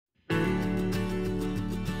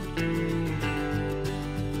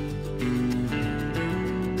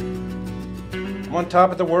I'm on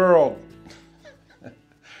top of the world.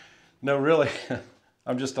 No, really,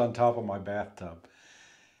 I'm just on top of my bathtub.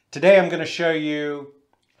 Today I'm going to show you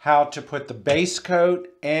how to put the base coat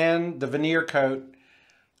and the veneer coat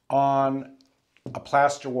on a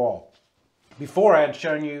plaster wall. Before I had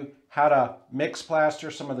shown you how to mix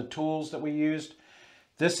plaster, some of the tools that we used.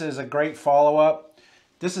 This is a great follow-up.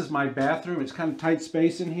 This is my bathroom. It's kind of tight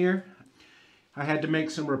space in here. I had to make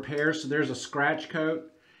some repairs, so there's a scratch coat.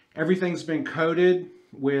 Everything's been coated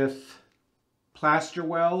with plaster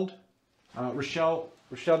weld. Rochelle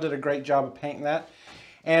did a great job of painting that.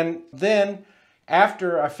 And then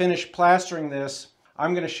after I finish plastering this,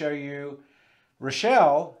 I'm going to show you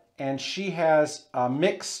Rochelle, and she has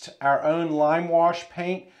mixed our own lime wash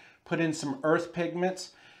paint, put in some earth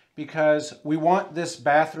pigments, because we want this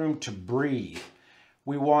bathroom to breathe.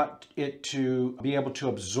 We want it to be able to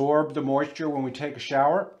absorb the moisture when we take a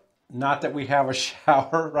shower. Not that we have a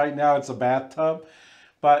shower right now, it's a bathtub,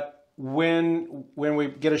 but when we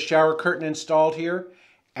get a shower curtain installed here,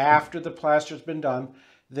 after the plaster's been done,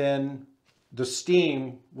 then the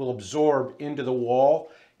steam will absorb into the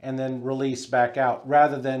wall and then release back out,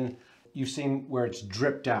 rather than you've seen where it's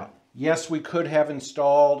dripped out. Yes, we could have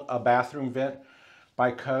installed a bathroom vent.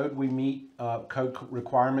 By code, we meet code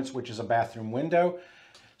requirements, which is a bathroom window.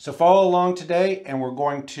 So follow along today, and we're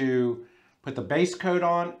going to put the base coat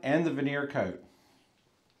on and the veneer coat.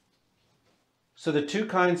 So the two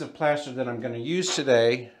kinds of plaster that I'm going to use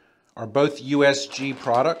today are both USG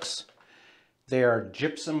products. They are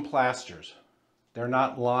gypsum plasters. They're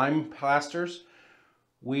not lime plasters.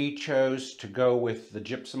 We chose to go with the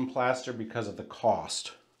gypsum plaster because of the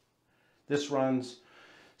cost. This runs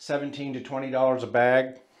 $17 to $20 a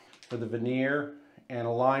bag for the veneer, and a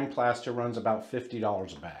lime plaster runs about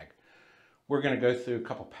 $50 a bag. We're going to go through a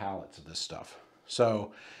couple pallets of this stuff.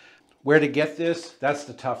 So where to get this, that's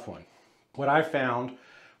the tough one. What I found,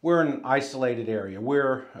 we're in an isolated area.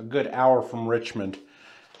 We're a good hour from Richmond,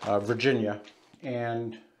 Virginia,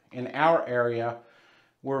 and in our area,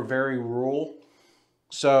 we're very rural.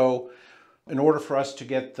 So in order for us to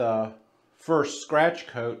get the first scratch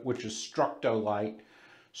coat, which is Structolite,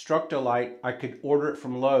 I could order it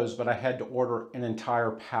from Lowe's, but I had to order an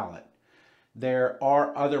entire pallet. There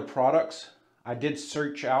are other products. I did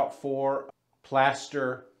search out for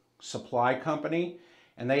Plaster Supply Company,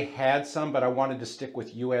 and they had some, but I wanted to stick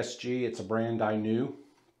with USG. It's a brand I knew.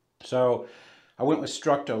 So I went with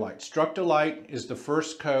Structolite. Structolite is the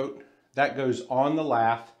first coat that goes on the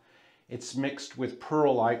lath. It's mixed with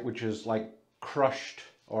perlite, which is like crushed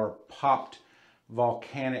or popped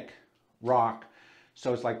volcanic rock.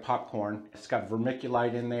 So it's like popcorn. It's got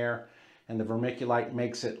vermiculite in there, and the vermiculite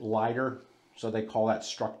makes it lighter. So they call that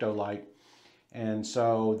Structolite. And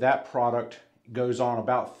so that product goes on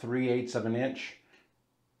about 3/8 of an inch.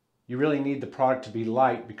 You really need the product to be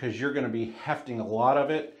light because you're going to be hefting a lot of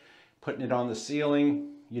it, putting it on the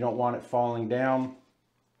ceiling. You don't want it falling down.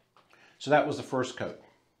 So that was the first coat.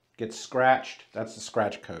 Gets scratched. That's the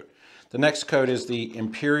scratch coat. The next coat is the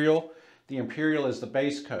Imperial. The Imperial is the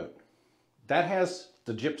base coat. That has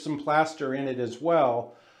the gypsum plaster in it as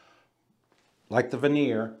well, like the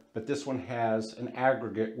veneer, but this one has an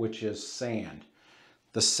aggregate, which is sand.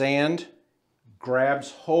 The sand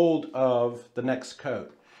grabs hold of the next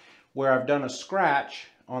coat. Where I've done a scratch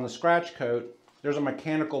on the scratch coat, there's a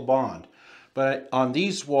mechanical bond. But on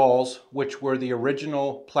these walls, which were the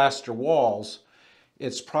original plaster walls,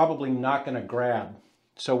 it's probably not going to grab.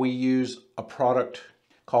 So we use a product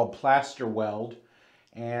called Plaster Weld,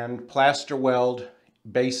 and Plaster Weld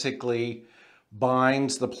basically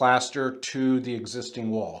binds the plaster to the existing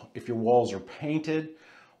wall. If your walls are painted,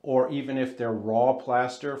 or even if they're raw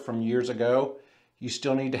plaster from years ago, you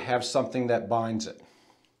still need to have something that binds it.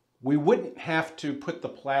 We wouldn't have to put the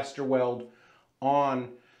Plaster Weld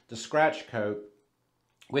on the scratch coat,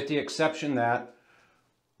 with the exception that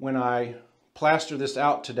when I plaster this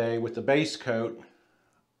out today with the base coat,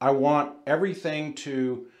 I want everything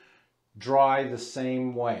to dry the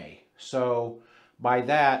same way. So by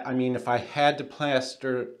that, I mean if I had to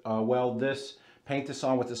plaster weld this, paint this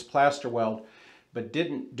on with this Plaster Weld, but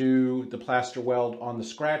didn't do the Plaster Weld on the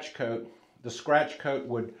scratch coat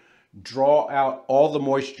would draw out all the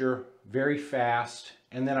moisture very fast,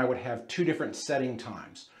 and then I would have two different setting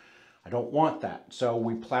times. I don't want that, so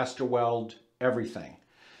we Plaster Weld everything.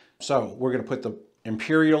 So we're going to put the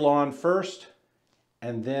Imperial on first,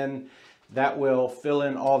 and then that will fill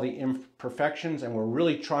in all the imperfections, and we're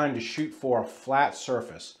really trying to shoot for a flat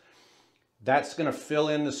surface. That's going to fill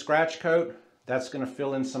in the scratch coat, that's going to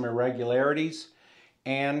fill in some irregularities,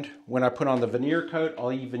 and when I put on the veneer coat,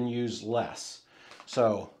 I'll even use less.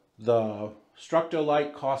 So the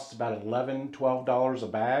Structolite costs about $11, $12 a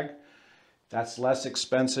bag. That's less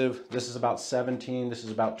expensive. This is about $17, this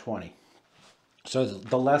is about $20. So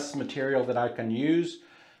the less material that I can use,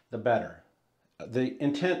 the better. The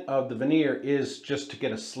intent of the veneer is just to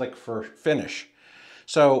get a slick finish.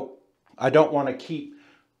 So I don't want to keep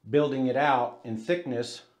building it out in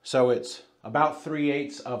thickness. So it's about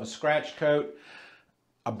 3/8 of a scratch coat,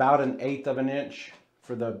 about 1/8 of an inch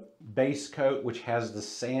for the base coat, which has the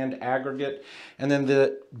sand aggregate. And then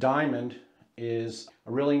the diamond is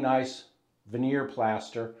a really nice veneer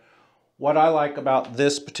plaster. What I like about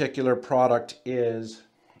this particular product is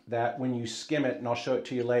that when you skim it, and I'll show it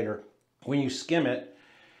to you later, when you skim it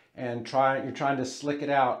and you're trying to slick it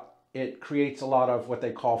out, it creates a lot of what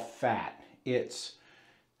they call fat. It's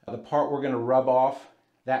the part we're going to rub off.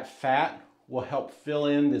 That fat will help fill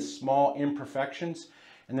in the small imperfections.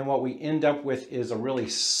 And then what we end up with is a really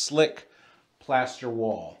slick plaster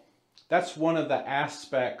wall. That's one of the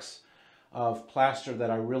aspects of plaster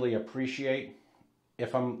that I really appreciate.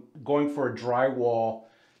 If I'm going for a drywall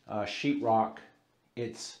sheetrock,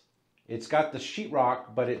 it's got the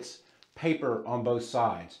sheetrock, but it's paper on both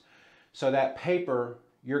sides. So that paper,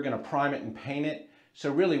 you're going to prime it and paint it. So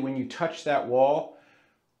really, when you touch that wall,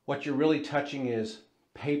 what you're really touching is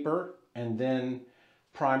paper and then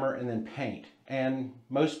primer and then paint. And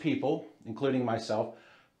most people, including myself,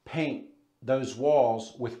 paint those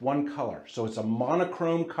walls with one color. So it's a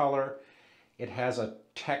monochrome color. It has a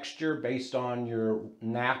texture based on your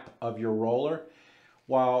nap of your roller.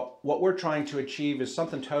 While what we're trying to achieve is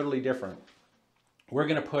something totally different. We're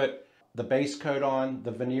going to put the base coat on,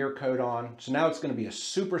 the veneer coat on. So now it's going to be a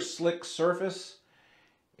super slick surface.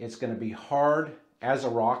 It's going to be hard as a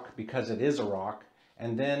rock because it is a rock.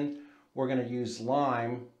 And then we're going to use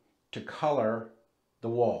lime to color the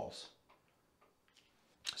walls.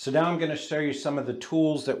 So now I'm going to show you some of the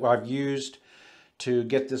tools that I've used to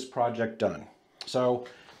get this project done. So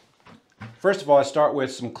first of all, I start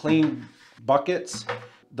with some clean buckets.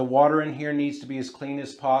 The water in here needs to be as clean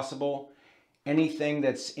as possible. Anything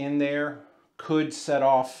that's in there could set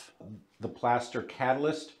off the plaster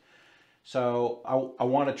catalyst. So I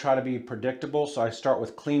want to try to be predictable. So I start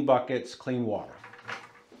with clean buckets, clean water.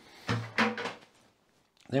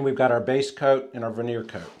 Then we've got our base coat and our veneer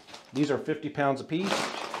coat. These are 50 pounds apiece.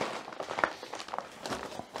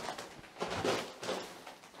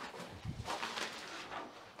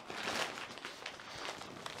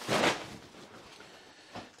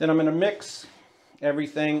 Then I'm going to mix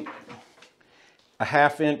everything, a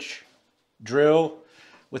 1/2 inch drill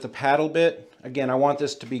with a paddle bit. Again, I want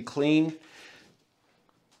this to be clean.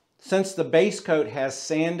 Since the base coat has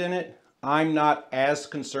sand in it, I'm not as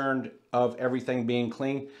concerned of everything being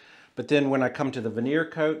clean. But then when I come to the veneer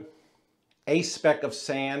coat, a speck of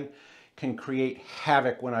sand can create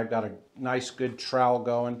havoc when I've got a nice good trowel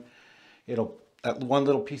going. That one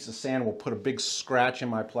little piece of sand will put a big scratch in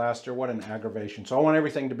my plaster. What an aggravation. So I want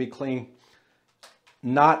everything to be clean.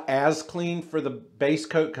 Not as clean for the base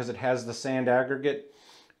coat because it has the sand aggregate,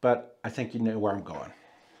 but I think you know where I'm going.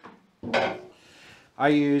 I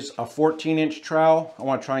use a 14-inch trowel. I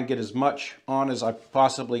want to try and get as much on as I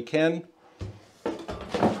possibly can.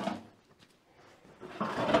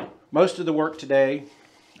 Most of the work today,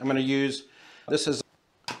 I'm going to use, this is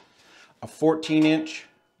a 14-inch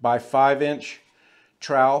by 5-inch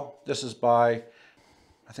trowel. This is by,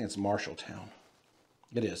 I think it's Marshalltown.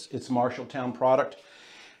 It is. It's a Marshalltown product.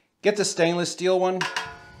 Get the stainless steel one.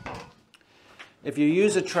 If you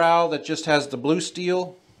use a trowel that just has the blue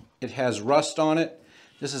steel, it has rust on it.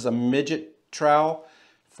 This is a midget trowel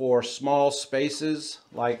for small spaces,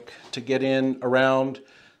 like to get in around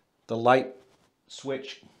the light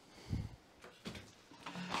switch.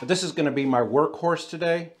 But this is going to be my workhorse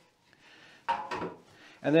today.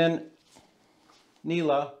 And then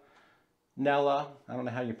Nella, I don't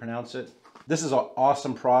know how you pronounce it. This is an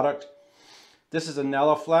awesome product. This is a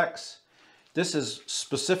Nella Flex. This is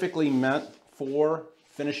specifically meant for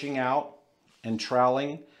finishing out and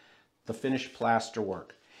troweling the finished plaster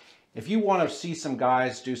work. If you want to see some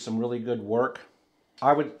guys do some really good work,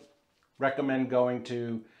 I would recommend going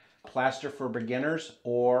to Plaster for Beginners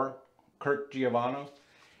or Kirk Giordano.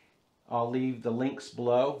 I'll leave the links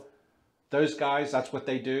below. Those guys, that's what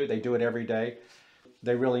they do. They do it every day.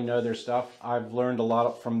 They really know their stuff. I've learned a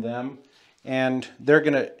lot from them. And they're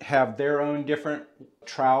going to have their own different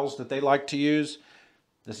trowels that they like to use.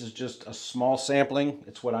 This is just a small sampling.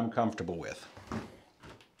 It's what I'm comfortable with.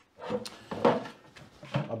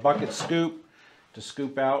 A bucket scoop to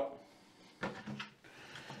scoop out.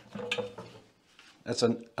 That's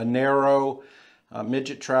a narrow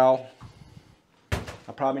midget trowel.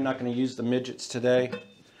 I'm probably not going to use the midgets today.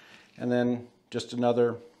 and then just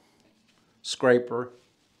another scraper.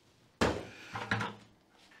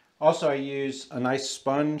 Also, I use a nice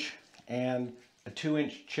sponge and a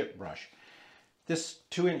 2-inch chip brush. This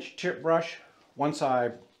 2-inch chip brush, once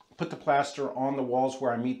I put the plaster on the walls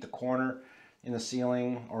where I meet the corner in the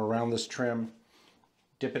ceiling or around this trim,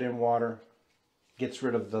 dip it in water, gets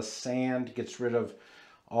rid of the sand, gets rid of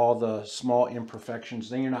all the small imperfections.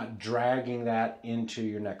 Then you're not dragging that into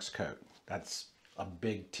your next coat. That's a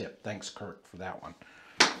big tip. Thanks, Kirk, for that one.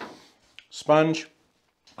 Sponge.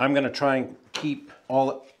 I'm going to try and keep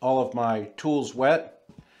all of my tools wet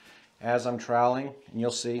as I'm troweling, and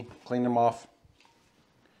you'll see, clean them off.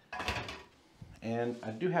 And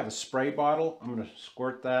I do have a spray bottle. I'm going to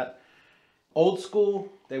squirt that. Old school,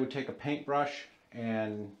 they would take a paintbrush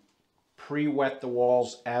and pre-wet the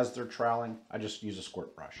walls as they're troweling. I just use a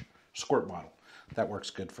squirt bottle. That works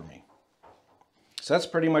good for me. So that's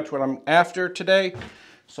pretty much what I'm after today.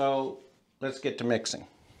 So let's get to mixing.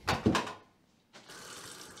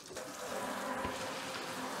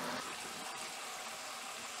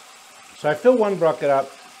 So I fill one bucket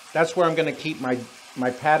up. That's where I'm going to keep my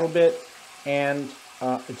paddle bit, and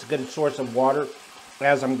it's a good source of water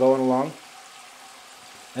as I'm going along.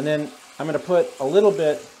 And then I'm going to put a little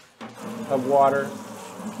bit of water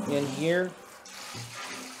in here.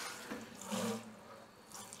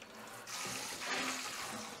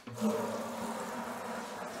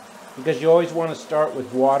 Because you always want to start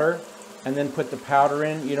with water and then put the powder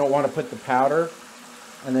in. You don't want to put the powder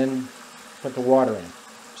and then put the water in.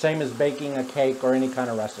 Same as baking a cake or any kind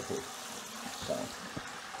of recipe. So.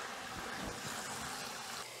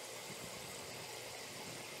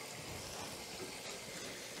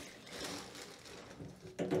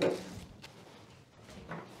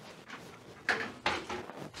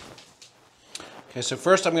 Okay, so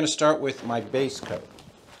first I'm going to start with my base coat.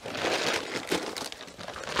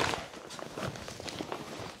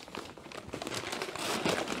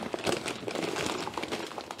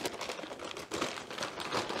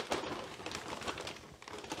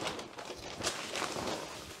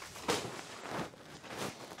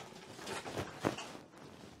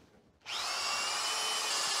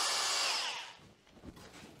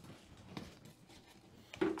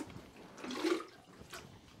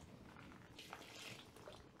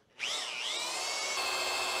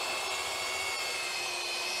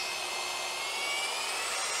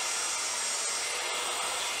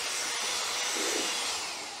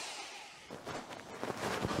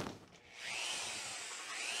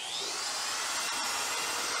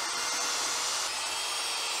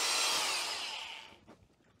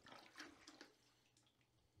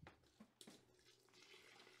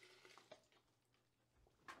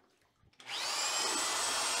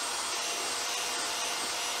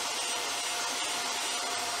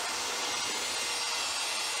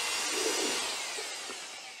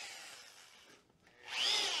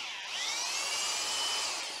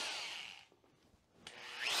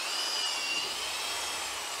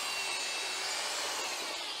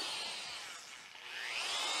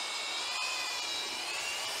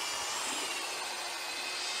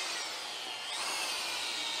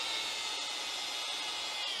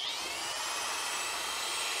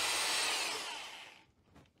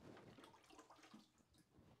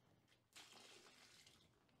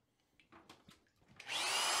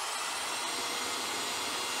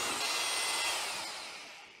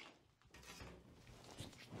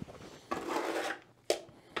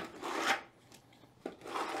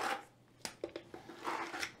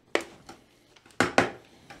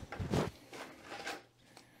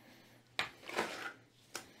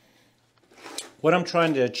 What I'm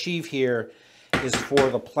trying to achieve here is for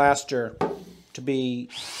the plaster to be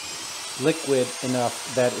liquid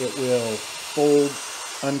enough that it will fold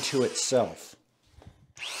unto itself.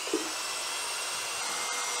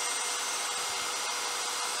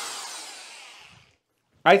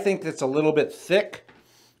 I think that's a little bit thick,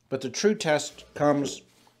 but the true test comes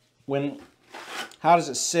when, how does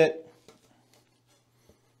it sit?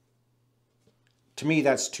 To me,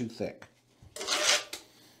 that's too thick.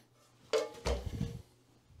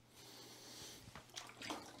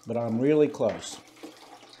 But I'm really close.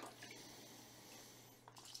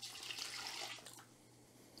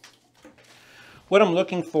 What I'm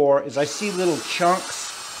looking for is I see little chunks.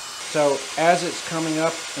 So as it's coming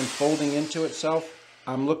up and folding into itself,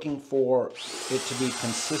 I'm looking for it to be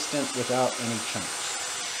consistent without any chunks.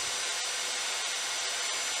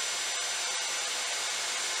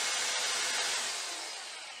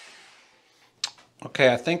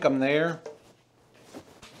 Okay, I think I'm there.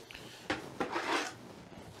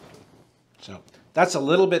 So that's a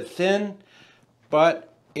little bit thin,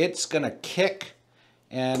 but it's going to kick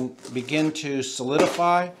and begin to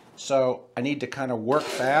solidify. So I need to kind of work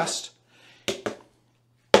fast.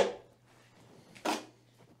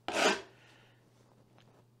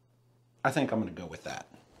 I think I'm going to go with that.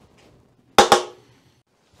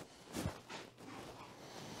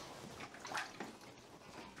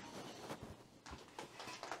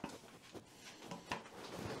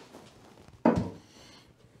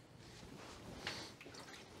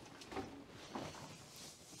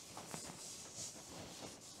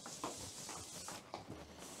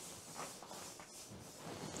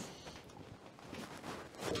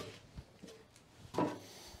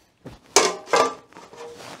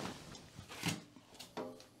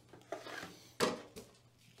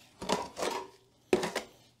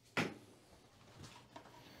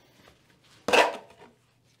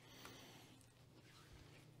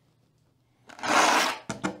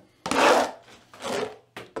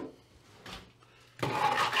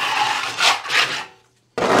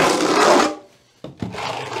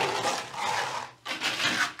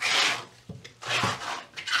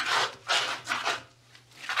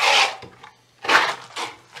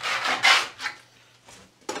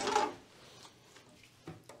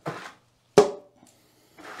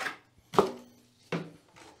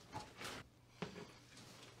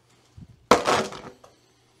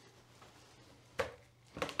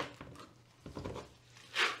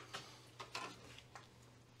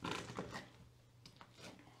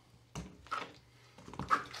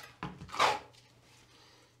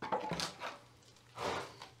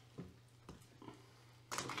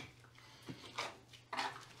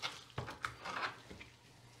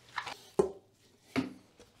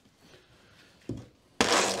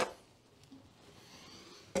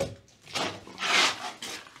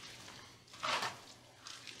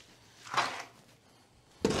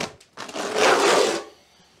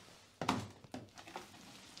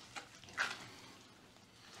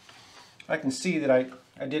 I can see that I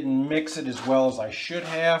didn't mix it as well as I should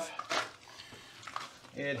have.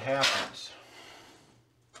 It happens.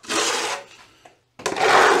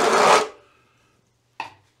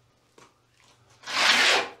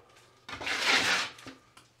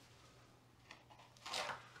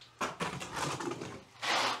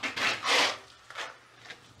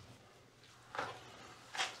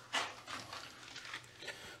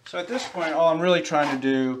 So at this point, all I'm really trying to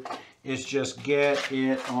do is just get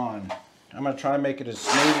it on. I'm going to try and make it as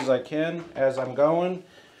smooth as I can as I'm going,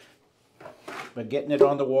 but getting it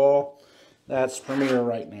on the wall, that's premier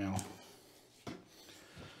right now.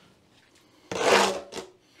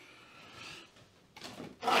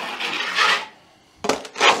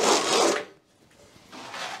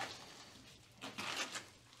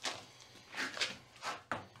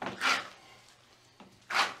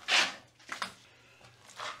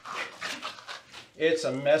 It's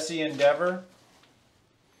a messy endeavor.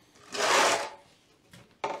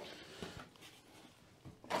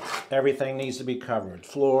 Everything needs to be covered.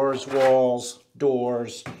 Floors, walls,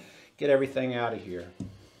 doors. Get everything out of here.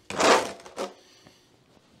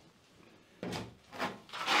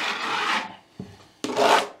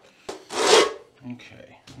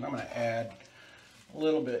 Okay, and I'm going to add a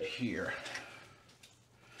little bit here.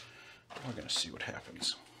 We're going to see what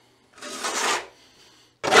happens.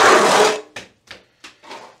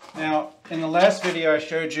 Now, in the last video I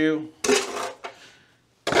showed you,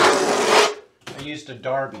 I used a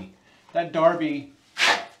Derby. That Derby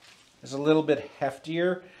is a little bit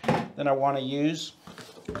heftier than I want to use.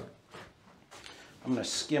 I'm going to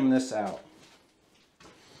skim this out.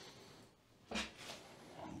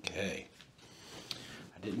 Okay.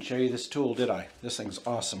 I didn't show you this tool, did I? This thing's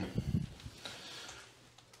awesome.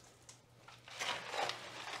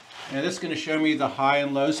 Now this is going to show me the high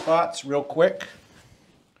and low spots real quick.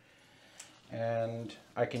 And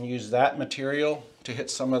I can use that material to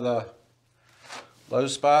hit some of the low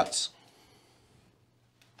spots.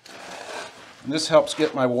 And this helps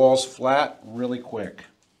get my walls flat really quick.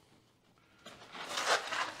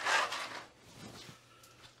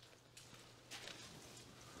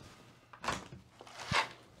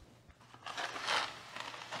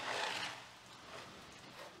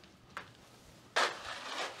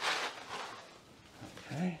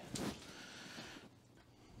 Okay.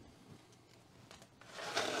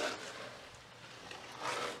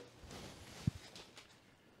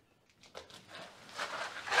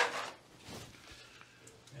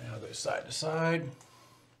 Side to side.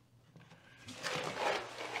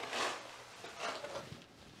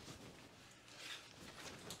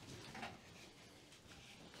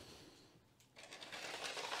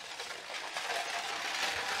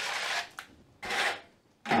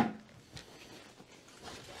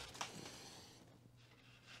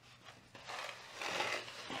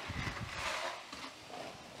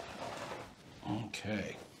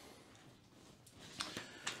 Okay.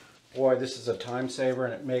 Boy, this is a time saver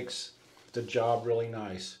and it makes the job really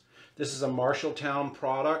nice. This is a Marshalltown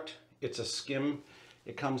product. It's a skim.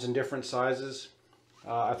 It comes in different sizes.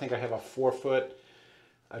 I think I have a 4-foot,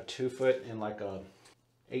 a 2-foot, and like a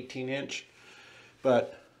 18-inch.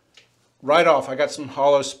 But right off, I got some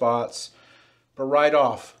hollow spots. But right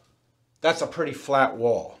off, that's a pretty flat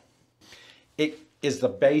wall. It is the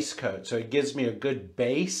base coat, so it gives me a good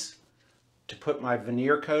base to put my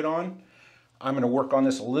veneer coat on. I'm going to work on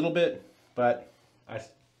this a little bit, but I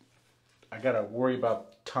got to worry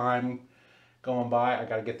about time going by. I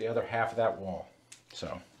got to get the other half of that wall.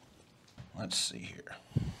 So let's see here.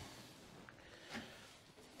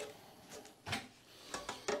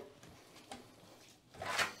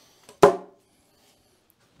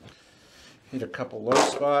 Hit a couple low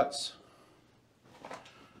spots.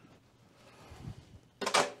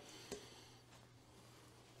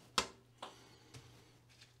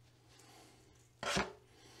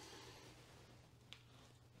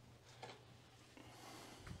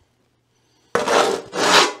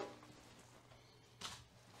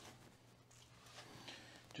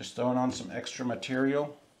 Just throwing on some extra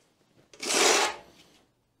material.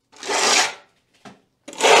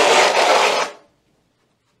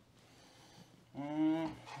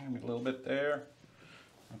 Maybe a little bit there.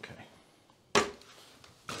 Okay.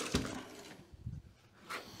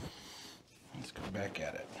 Let's go back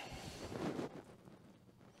at it.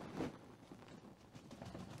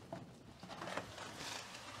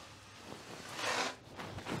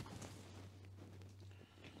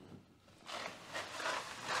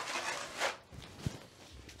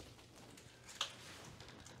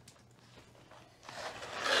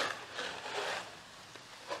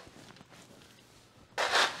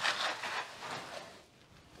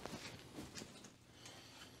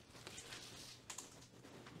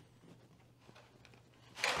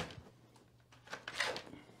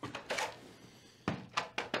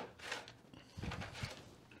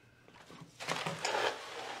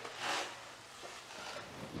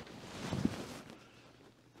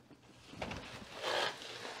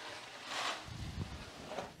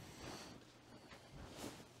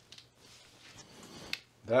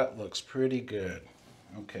 That looks pretty good.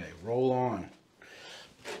 Okay, roll on.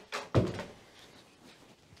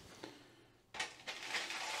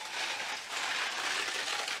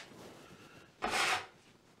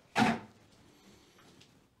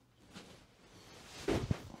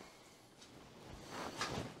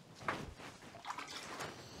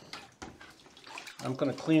 I'm going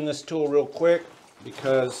to clean this tool real quick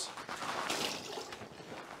because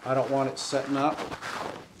I don't want it setting up.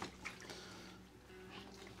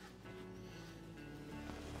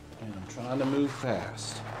 And I'm trying to move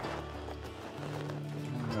fast.